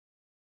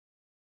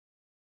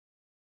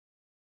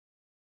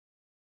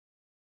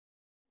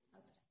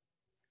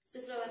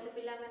सुप्रभात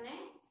पिला माने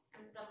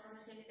हम प्रथम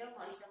श्रेणी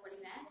गणित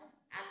पढ़िबा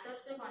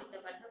आदर्श गणित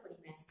पाठ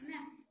पढ़िबा ना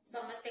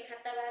समस्त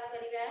खाता बाहर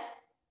करिबा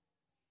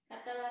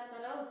खाता बाहर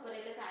करो ऊपर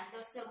लिखा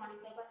आदर्श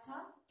गणित पाठ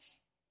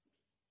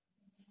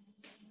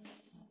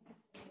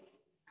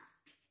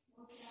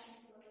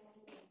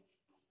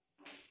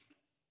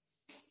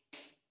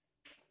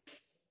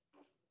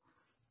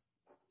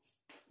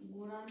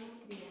गुणन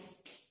क्रिया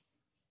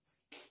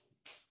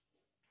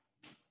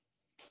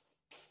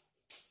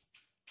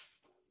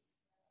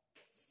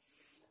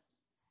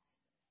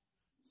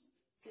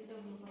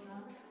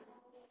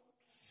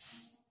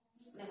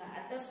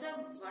आदर्श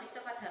गणित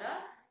पाठर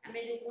आम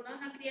जो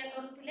गुणन क्रिया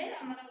करुले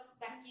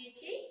बाकी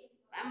अच्छी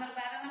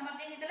 12 नंबर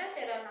जे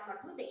 13 नंबर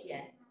ठू देखिया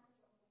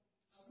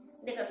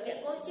देख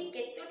कहूँ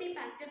केतोटी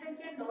 5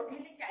 टंकिया नोट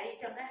हेले 40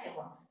 टंका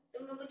हेबो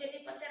तुमको जदि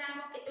पचार हम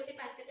केतोटी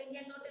 5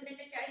 टंकिया नोट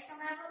नेले 40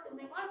 टंका हेबो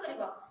तुमे कोन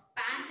करबो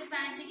 5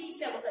 5 की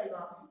हिसाब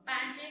करबो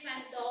 5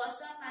 5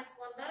 10 5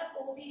 15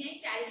 कोठी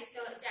जाई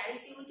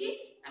 40 होची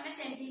हमें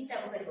सेंती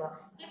हिसाब करबो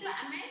किंतु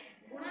हमें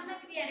गुणन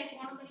क्रिया रे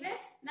कोन करबे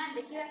ना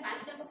देखिबा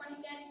 5 को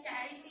पणिका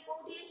 40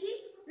 कोठी अछि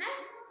ना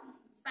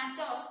 5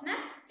 8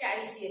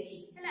 40 अछि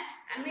हैला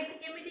हमें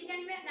केमिति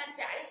जानिबे ना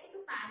 40 को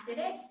 5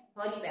 रे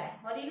हरिबा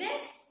हरिले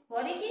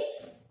हरि की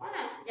कोन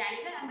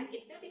जानिबा हमें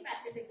केतोटी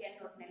 5 टंकिया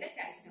नोट नेले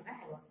 40 टका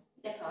हेबो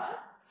देखो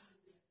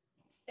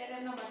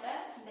 13 नंबर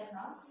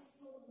देखो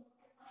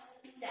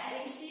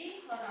 40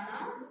 हरण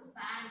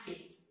 5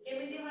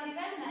 केमिति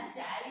हरिबा ना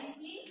 40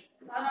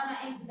 हरण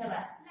 1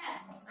 दबा ना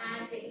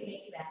 5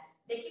 लिखिबा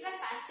देखिबा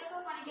 5 को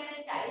पणिका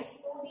 40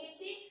 कोठी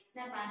अछि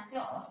ना 5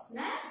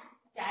 8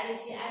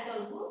 40 आदल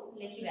को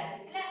लिखिबा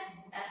हैला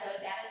तातल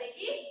गार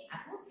देखि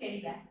आकु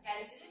फेरिबा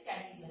 40 रु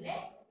 40 गले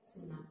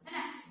 0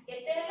 हैला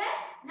केते हैला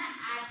ना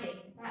 8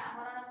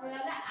 हरण फल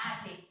होला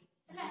 8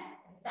 हैला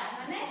ता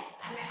माने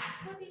हमें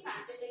 8 टी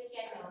 5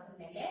 टंकिया नोट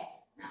नेले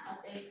ना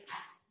अते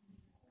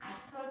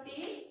 8 टी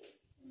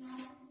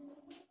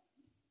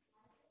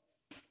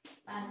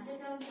 5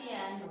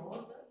 टंकिया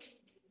नोट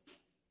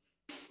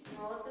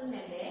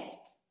नेले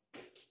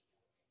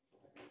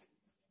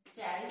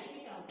 40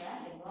 टंका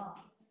हेबो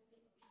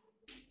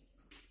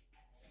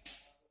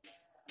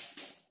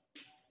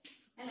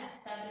हैला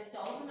तारे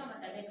 14 नंबर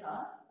देखो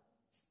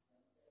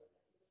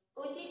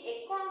कोची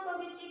एक अंक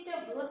विशिष्ट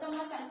बृहत्तम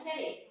संख्या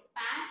रे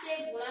 5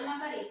 गुणन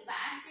करी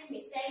 5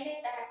 मिसाइले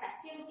ताहा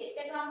 60 रु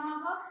केते कम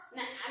हबो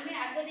ना हमें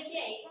आगे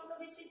देखिए एक अंक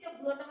विशिष्ट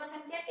बृहत्तम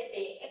संख्या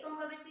केते एक अंक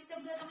विशिष्ट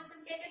बृहत्तम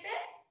संख्या केते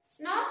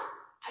 9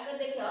 आगे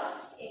देखो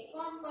एक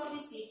अंक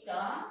विशिष्ट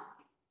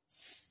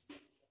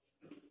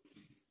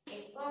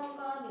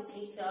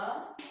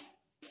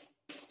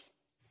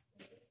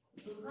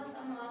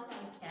बृहत्तम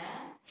संख्या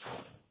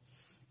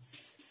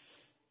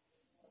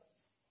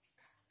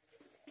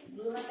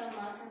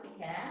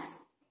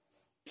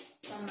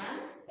समान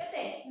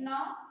केते 9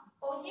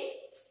 होची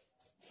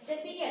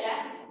जति केला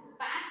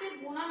 5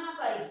 गुणन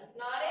करी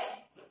 9 रे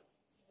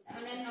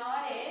माने 9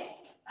 रे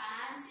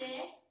 5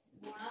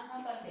 गुणन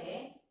करले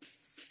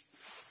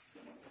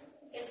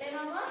केते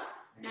हबो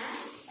ना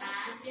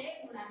 5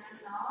 गुणन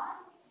 9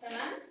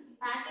 समान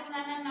 5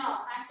 गुणन 9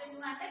 5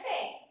 गुणा केते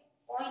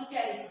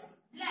 45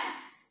 हैला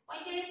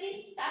 45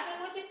 तापर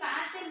होची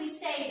 5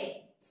 मिसाइले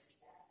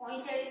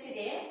 45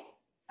 रे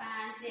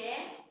 5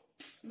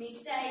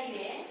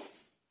 मिसाइले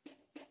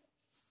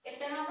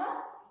केते हबो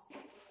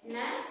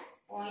ना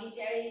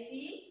 45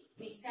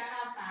 मिसाण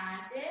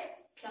 5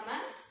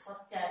 समान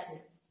 50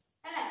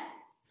 हैला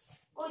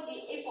कोची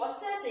ए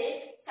 50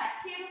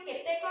 60 रु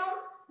केते कम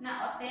ना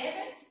अतएव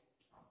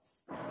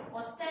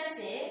 50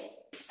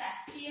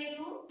 60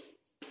 रु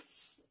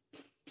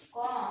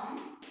कम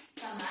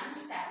समान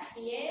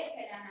 60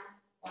 फेराना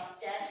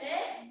 50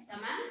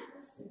 समान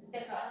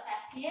देखो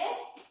 60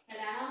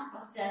 फेराना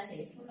 50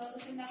 0 को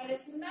 0 गले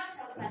 0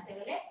 सब 5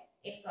 गले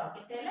 1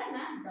 केते होला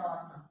ना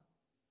 10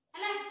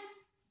 हैला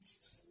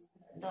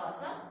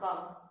 10 कम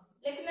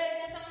लिखले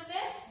जे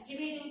समझे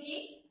जीवी दूची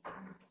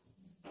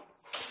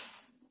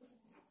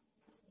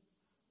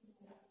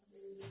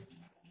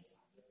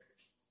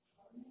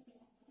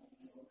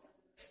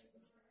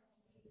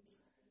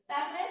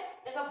तापरे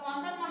देखो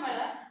 15 नंबर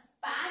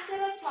 5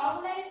 रो 6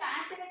 गुणा रे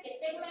 5 रे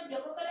केते गुणा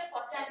जोग करे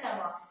 50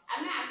 हबो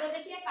हमें आगे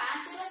देखिए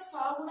 5 रो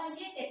 6 गुणा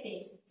जे केते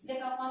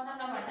देखो 15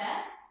 नंबर ता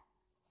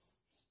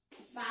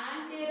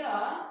 5 रो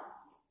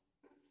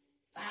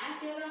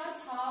 6 गुणा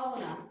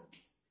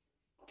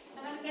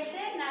समान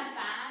केते ना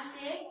 5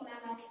 गुणा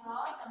 6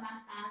 समान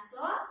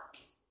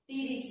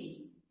 530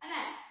 हैना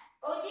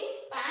कोची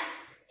 5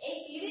 ए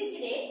 30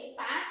 रे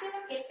 5 रो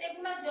केते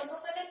गुणा जोग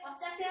करे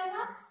 50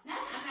 हबो ना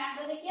हम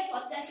आगे देखिए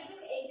 50 रु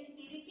ए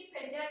 30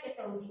 फेर देबा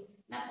केते होची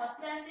ना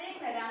 50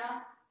 फेराना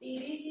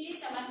 30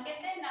 समान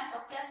केते ना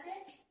 50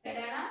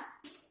 फेराना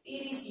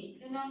 30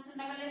 0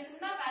 0 गले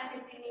 0 5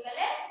 3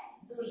 गले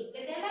 2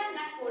 केते होला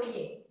ना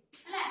 20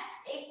 हैला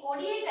ए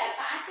 20 टा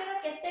 5 रो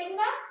केते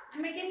गुणा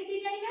हमें केमिति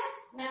जानिबा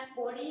ना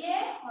 20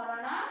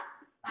 हरण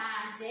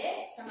 5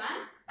 समान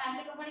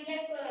 5 को पड़ी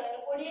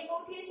 20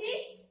 कोठी अछि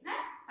ना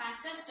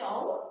 5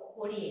 4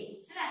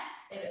 20 हैला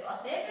तेबे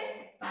अतएव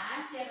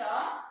 5 रो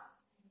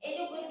ए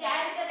जो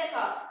 4 रे देख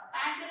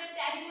 5 रे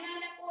 4 गुणा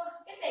है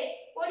केते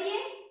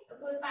 20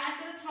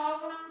 5 रे 6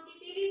 गुणा होची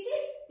 30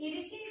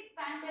 30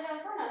 5 रे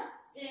कोन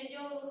से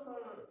जो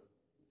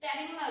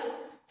 4 गुणा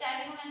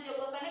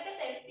जोग कले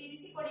केते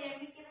 30 20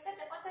 मिसे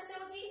केते 50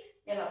 होची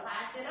देखो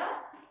 5 रे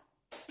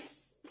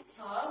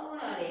 6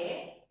 गुणा रे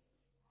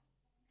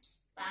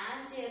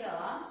 5 रे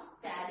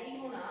 4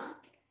 गुणा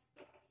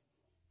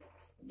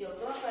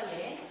जोग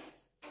कले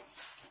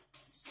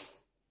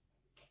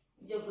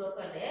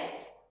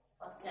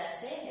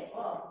 50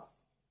 हेबो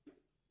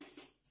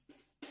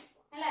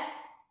हला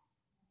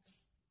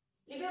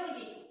लिबे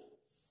होची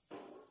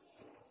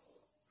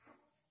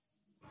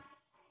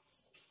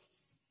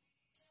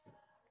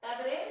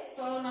तापरे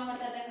 16 नंबर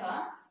ता देखो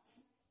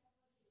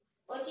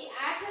होची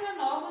 8 रो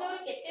 9 गुण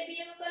केते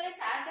वियोग कले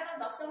 7 रो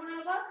 10 गुण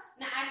हेबो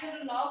ना 8 रो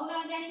 9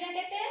 गुण जानिबा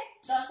केते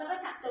 10 रो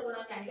 7 गुण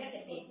जानिबा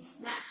केते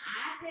ना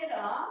 8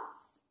 रो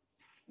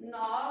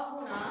 9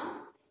 गुण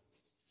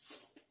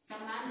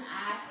समान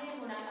 8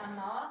 गुणा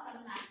 9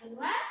 समान 8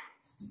 गुणा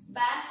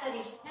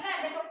 72 है ना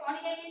देखो कोणी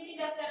केमिति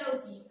दरकार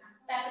होची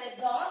तापरे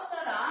 10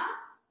 रो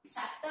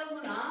 7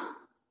 गुण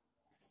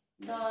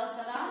 10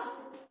 रो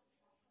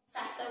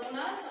 7 गुण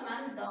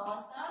समान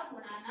 10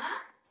 गुणा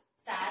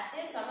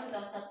 7 समान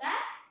 10 का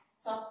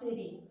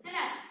 70 है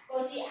ना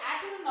कोची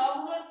 8 रो 9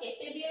 गुण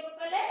केते वियोग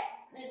कले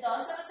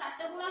 10 रो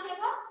 7 गुण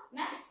हेबो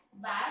ना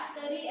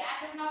 72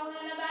 8 रो 9 गुण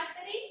हला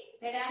 72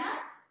 फेरा ना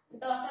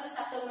 10 रो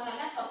 7 गुण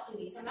हला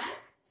 70 समान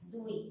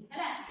 2 है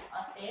ना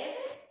अतएव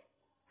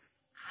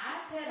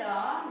 8 रो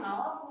 9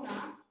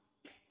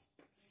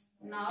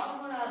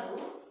 गुण रु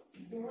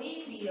 2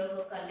 वियोग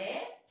कले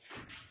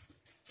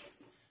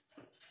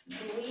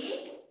 2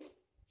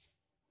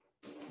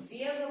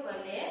 वियोग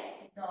कले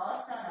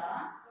 10 रो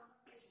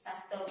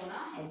 7 गुण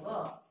हेबो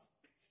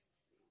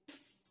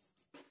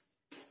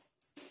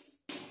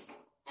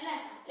है ना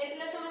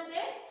लेखला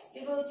समझते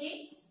लिखौची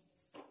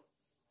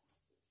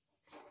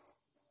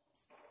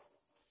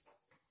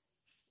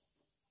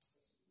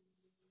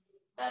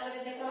तापर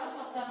देखो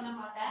 17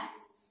 नंबर ता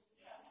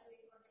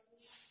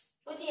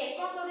कुछ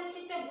एकक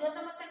विशिष्ट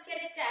बृहत्तम संख्या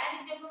रे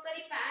 4 जोग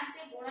करी 5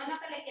 गुणन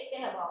कले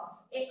केते हबो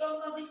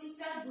एकक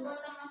विशिष्ट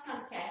बृहत्तम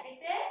संख्या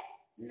केते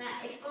ना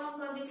एकक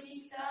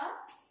विशिष्ट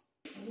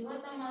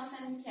बृहत्तम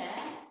संख्या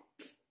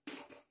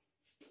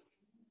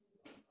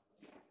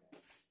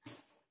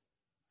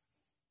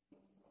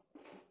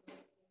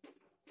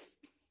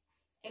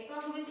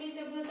एकक विशिष्ट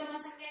बृहत्तम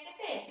संख्या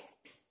केते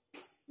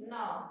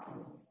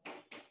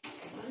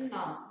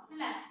 9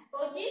 हला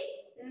कोची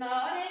 9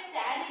 रे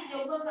 4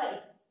 जोग करी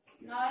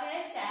 9 रे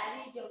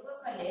 4 जोग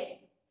कले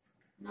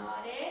 9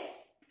 रे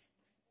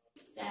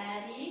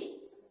 4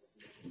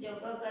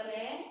 जोग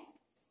कले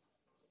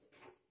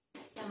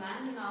समान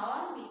 9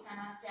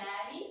 मिश्रण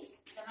 4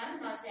 समान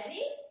 9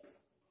 4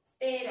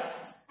 13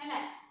 हला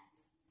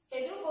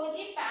सेदु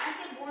कोची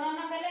 5 गुणन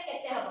कले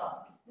केते हबो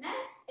ना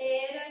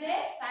 13 रे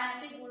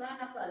 5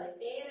 गुणन कले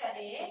 13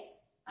 रे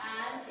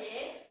 5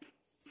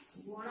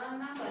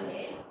 गुणन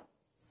कले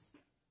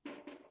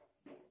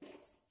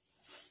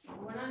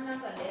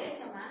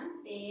समान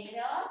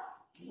 13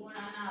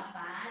 गुणन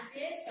 5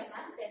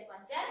 समान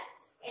 53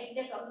 एट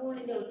देखो गुण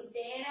देउछ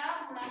 13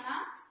 गुणन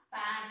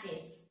 5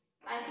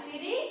 5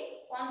 3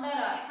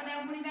 15 एपटे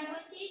गुणिबा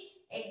होची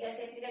 1 10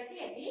 एति रखी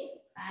एति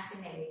 5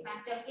 नेबे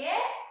 5 के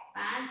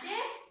 5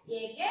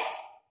 1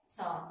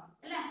 6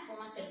 हला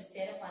 65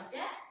 13 5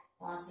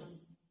 65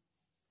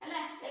 हला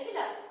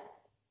देखिला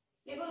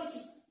केबो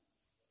होची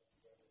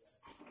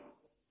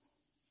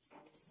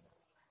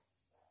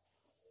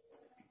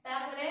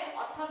तापरे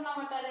 18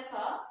 नंबर ता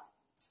देखो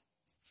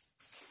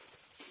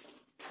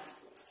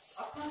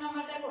 18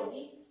 नंबर ता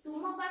कोजी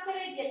तुम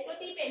पाखरे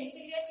जेतोटी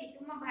पेंसिल अछि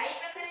तुम भाई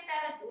पाखरे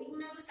तार 2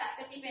 गुण रु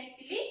 7 टी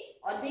पेंसिल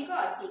अधिक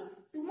अछि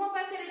तुम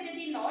पाखरे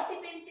जदी 9 टी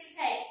पेंसिल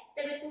थाए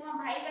तबे तुम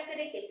भाई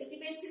पाखरे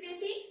केतोटी पेंसिल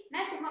अछि ना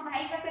तुम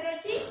भाई पाखरे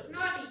अछि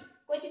 9 टी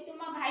कोजी तुम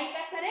भाई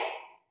पाखरे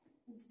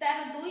तार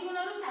 2 गुण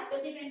रु 7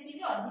 टी पेंसिल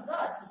अधिक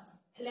अछि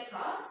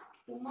लेखो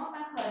तुम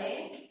पाखरे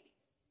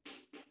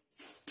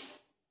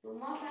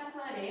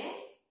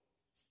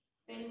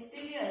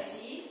पेंसिल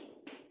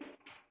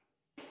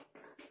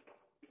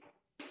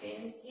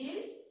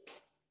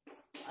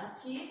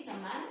अछि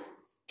समान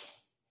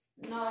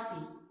 9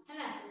 टी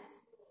हैला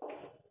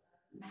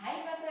भाई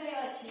पाखरे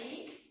अछि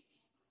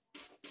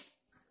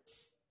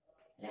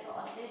लेको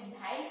अते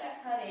भाई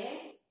पाखरे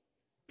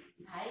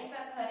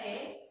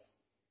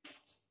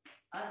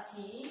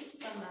अछि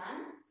समान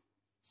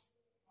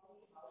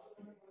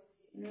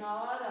 9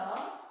 रो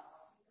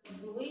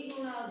 2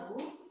 गुण रु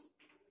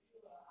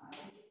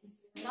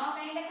 9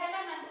 कहीं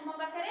लिखाला ना तुम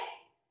पाखरे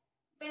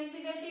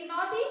पेंसिल अछि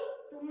 9 टी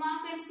तुम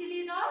पेंसिल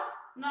रो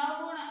 9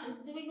 गुण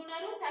 2 गुण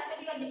रु 7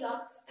 टी अधिक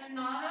तो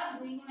 9 रो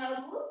 2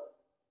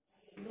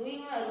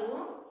 गुण रु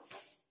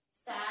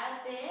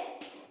 7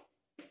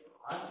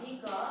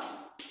 अधिक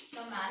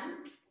समान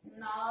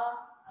 9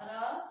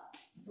 रो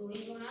 2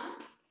 गुण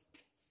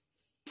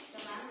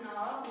समान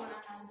 9 गुण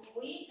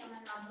 2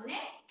 समान 9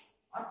 गुणे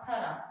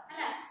 18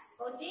 हैला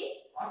होची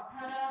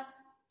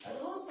 18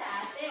 रु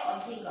 7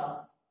 अधिक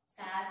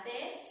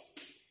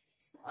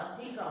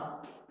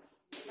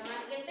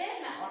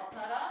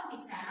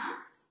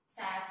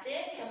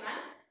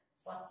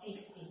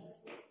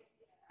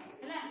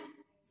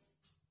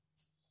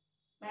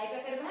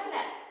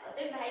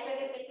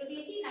केतोटी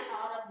अछि ना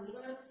 9 ର 2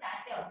 गुणन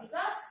 7 अधिक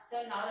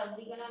तो 9 ର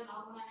 2 गुणन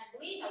 9 गुणन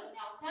 2 9 गुणन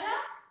 18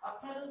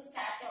 18 ରୁ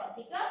 7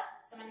 अधिक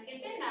समान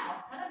केते ना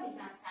 18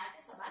 मिसान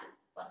 7 समान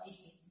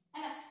 25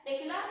 हैला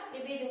देखिला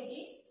लिबे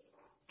दोची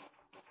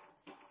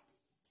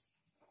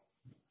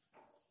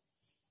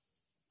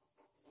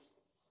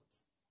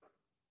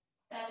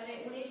तापरे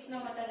 19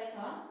 नंबरटा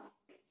देखो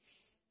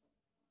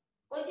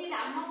कोची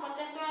राम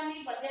 50 टका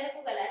में बाजार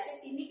को गला से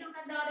 3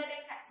 टका दर रे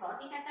 6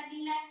 टी खाता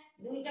किनला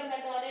 2 टका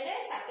दर रे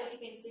 7 टी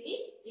पेंसिल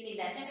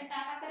किनिला तबे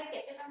ता पाखरे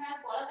केते टका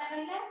बळका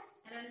रहला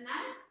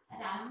ना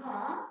राम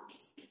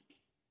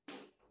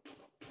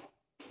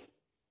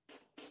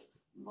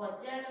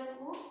बाजार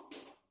को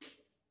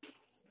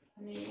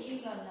नहीं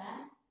गला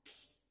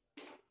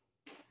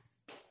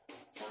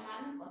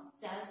समान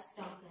 50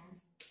 टका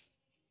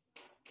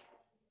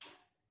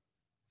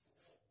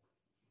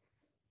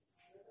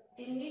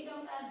 3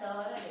 टका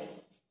दर रे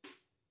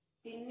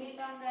 3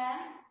 टका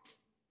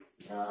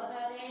दर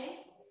रे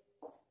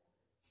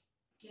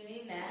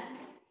किनिला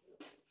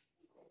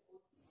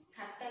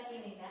खाता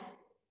किनिला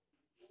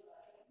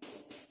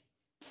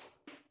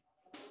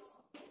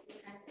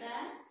खाता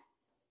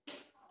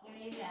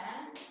किनिला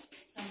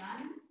समान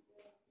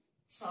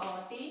 6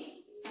 टी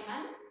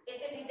समान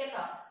केते दी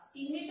देखो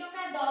 3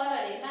 टका दर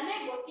रे माने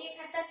गोटी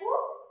खाता को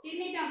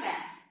 3 टका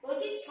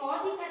होची 6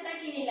 टी खाता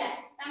किनिला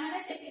ता माने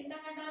से 3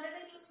 टका दर रे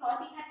जो 6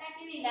 टी खाता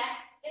किनिला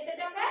केते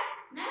टका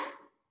ना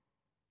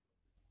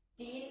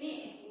 3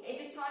 ए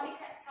जो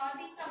 6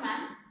 टी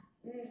समान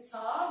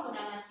 6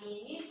 गुणा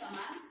 3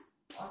 समान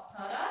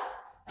 18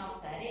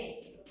 टका रे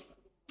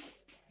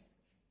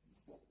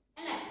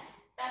हैला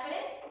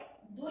तापरे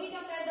 2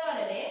 टका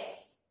दर रे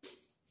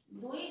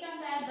 2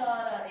 टका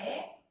दर रे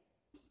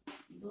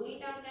 2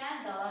 टका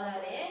दर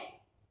रे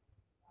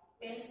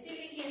पेंसिल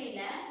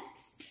किनिला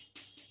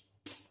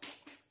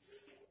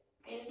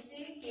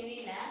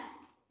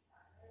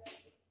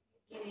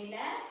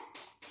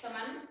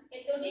समान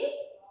केतोटी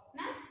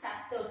ना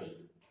 7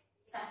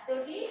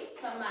 टी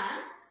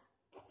समान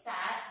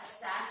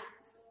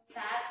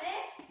 7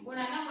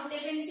 गुणन गोटे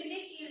पेंसिल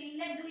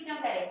किनिले 2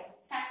 टका रे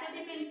 7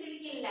 टी पेंसिल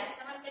किनिला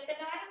समान केते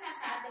टका ना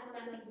 7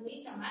 गुणन 2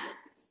 समान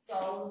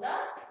 14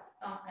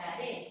 टका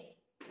रे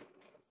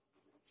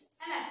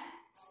हैला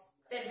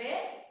तबे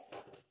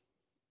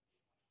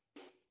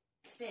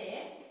से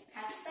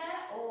खाता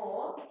ओ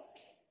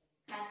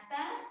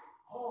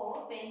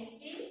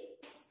पेंसिल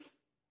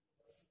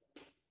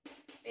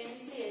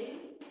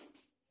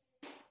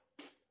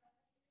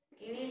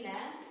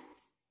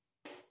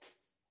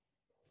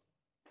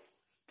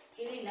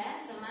किनिला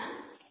समान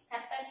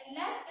खाता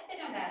किनिला केते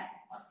टका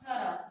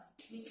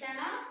 18 मिशान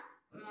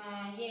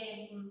ये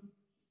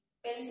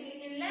पेंसिल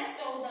किनिला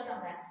 14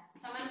 टका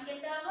समान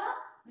केते हबो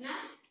ना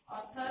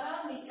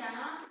 18 मिशान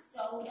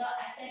 14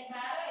 8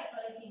 12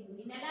 1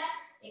 2 नेला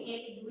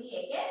 1 2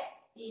 1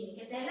 3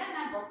 केते हला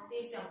ना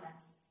 32 टका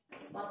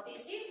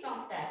 32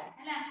 टका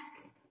हैला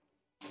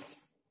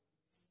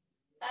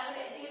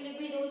ताबले एति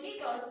लिपि दोची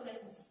तळकु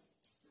लेखु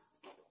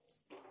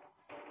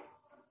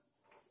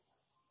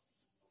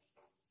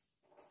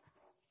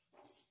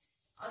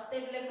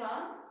अतएव लेख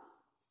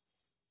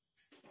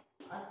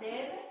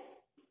अतएव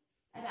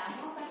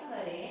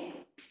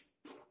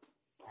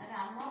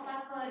राम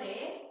पाखरे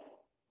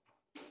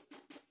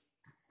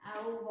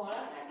आउ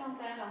बळका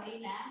टंका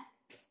रहिला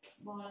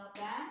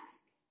बळका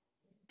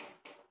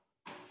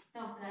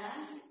टंका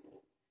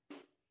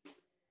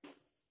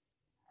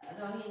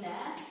रहिला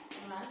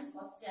समान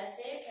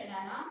 50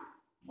 फेडान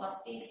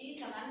 32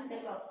 समान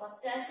देखो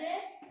 50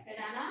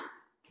 फेडान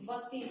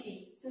 32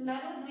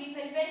 सुंदर 2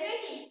 फेल परिबे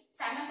की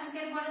साना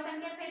संख्या बड़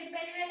संख्या फेल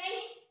परिबे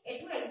नहीं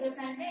एठु 1 2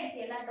 संख्या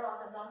एथिला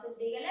 10 10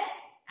 दे गेले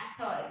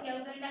 8 एथिया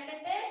कइला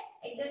केते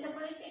 1 2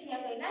 पड़ी छी एथिया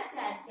कइला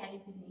 4 4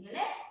 दे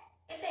गेले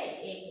केते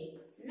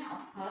 1 ना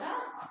 18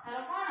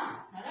 18 कोन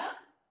 18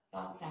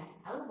 टंका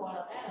आ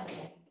बड़का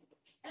रहला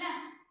हैला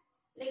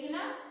लेकिन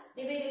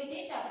देबे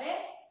देउची तापरे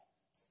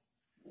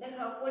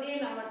देखो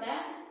 20 नंबरटा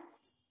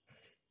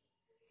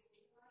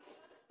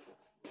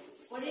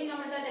 20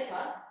 नंबरटा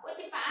देखो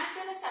ओची 5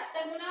 रे 7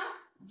 गुण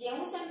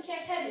जेउ संख्या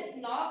ठारू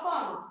 9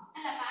 कम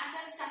हैला 5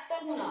 रे 7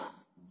 गुण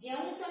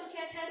जेउ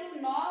संख्या ठारू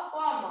 9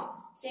 कम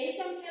सेही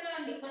संख्यार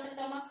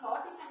निकटतम 6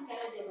 टी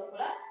संख्यार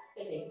जोगफल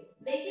केते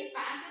देखि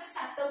 5 रे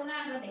 7 गुण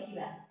आगे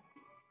देखिबा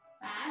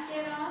 5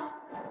 रे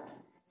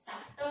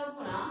 7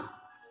 गुण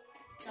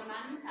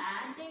समान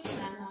 5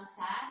 गुणन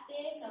 7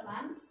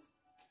 समान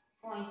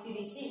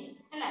 35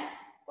 हैला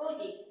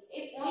कोची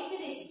ए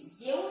 35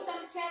 जेउ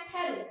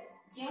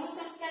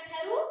संख्या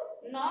ठारू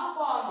 9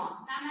 कम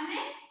ता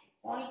माने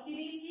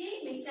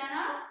 35 मिशान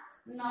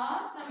 9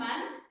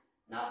 समान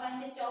 9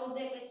 5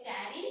 14 के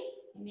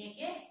 4 ने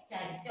के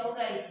 4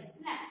 44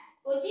 ना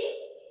कोची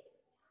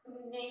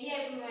ये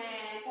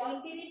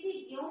 35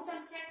 जेउ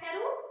संख्या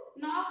ठारू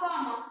 9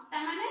 कम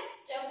ता माने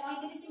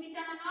 35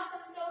 मिशान 9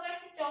 समान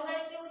 84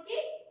 84 होची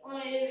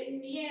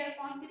ये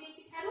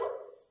 35 ठारू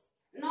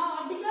 9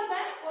 अधिक बा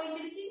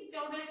 35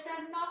 84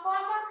 9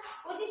 कम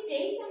होची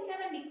सेही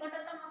संख्यार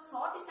निकटतम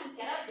 6 टी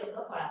संख्यार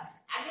जोगफल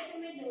आगे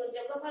तुम्हें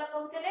जोगफल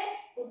कहते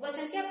पूर्व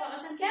संख्या पर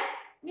संख्या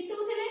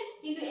मिसुले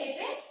किंतु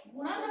एबे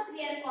गुणन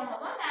क्रिया कौन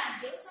हम ना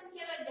जो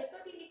संख्या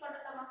जतटी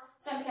निकटतम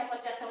संख्या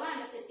 50 थबा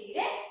हम सेति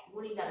रे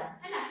गुणी दला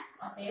है ना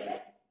अतएव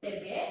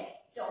तेबे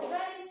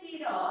 84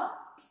 रो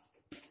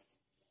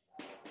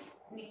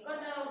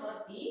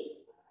निकटवर्ती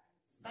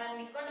बा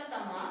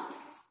निकटतम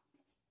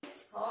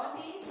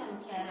 6टी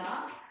संख्यार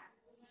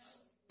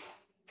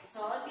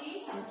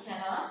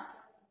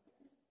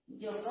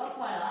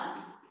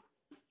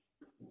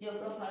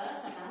जोगफल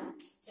समान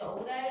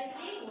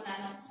 84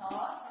 गुणन 6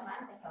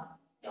 समान देख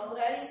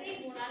 84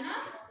 गुणन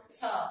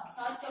 6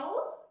 6 चौ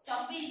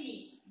 24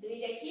 दुई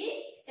देखी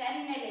 4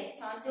 नेले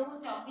 6 चौ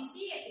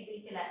 24 एति दुई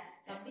थिला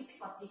 24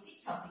 25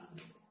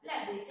 26 ला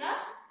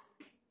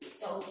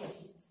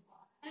 264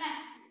 है ना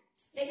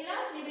देखला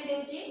निबे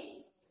देउची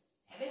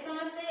एबे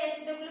समस्त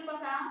एचडब्ल्यू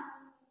पका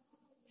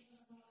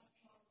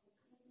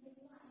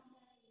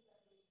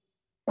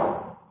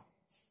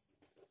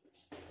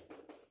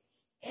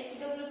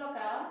एचडब्ल्यू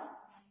पकाओ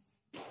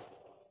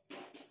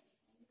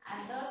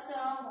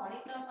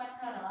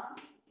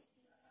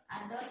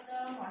आदर्श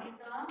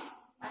गणित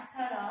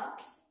पाठर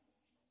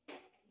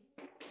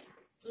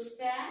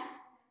पृष्ठा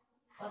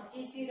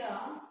 25 रो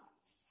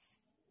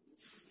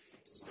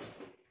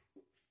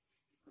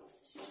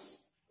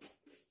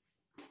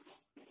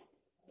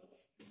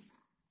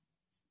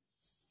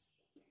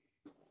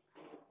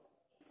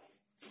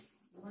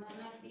गुणन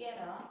क्रियार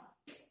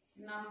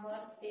नंबर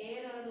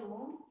 13 रु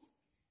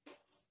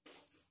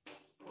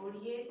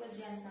 20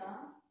 पर्यंत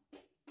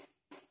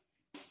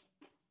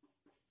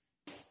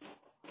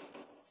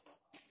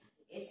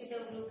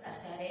एचडब्ल्यू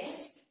खातारे